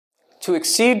to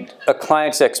exceed a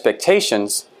client's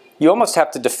expectations, you almost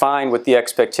have to define what the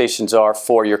expectations are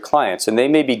for your clients, and they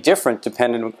may be different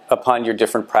depending upon your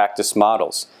different practice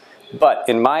models. But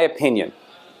in my opinion,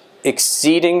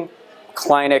 exceeding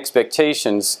client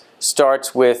expectations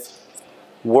starts with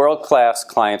world-class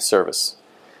client service.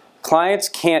 Clients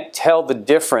can't tell the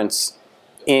difference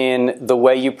in the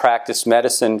way you practice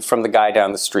medicine from the guy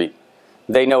down the street.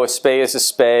 They know a spay is a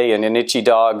spay and an itchy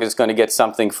dog is going to get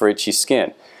something for itchy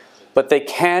skin. But they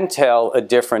can tell a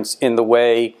difference in the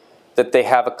way that they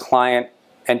have a client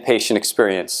and patient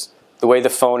experience. The way the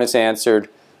phone is answered,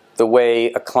 the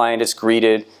way a client is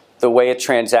greeted, the way a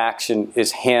transaction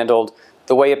is handled,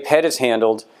 the way a pet is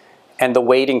handled, and the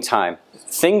waiting time.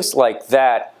 Things like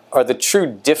that are the true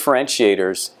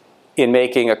differentiators in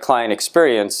making a client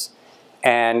experience,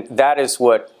 and that is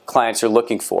what clients are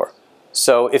looking for.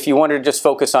 So if you wanted to just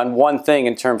focus on one thing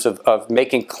in terms of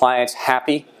making clients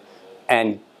happy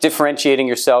and differentiating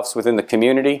yourselves within the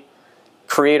community,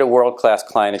 create a world-class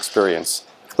client experience.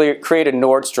 Create a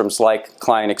Nordstrom's-like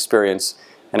client experience,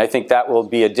 and I think that will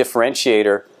be a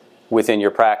differentiator within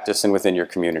your practice and within your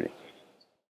community.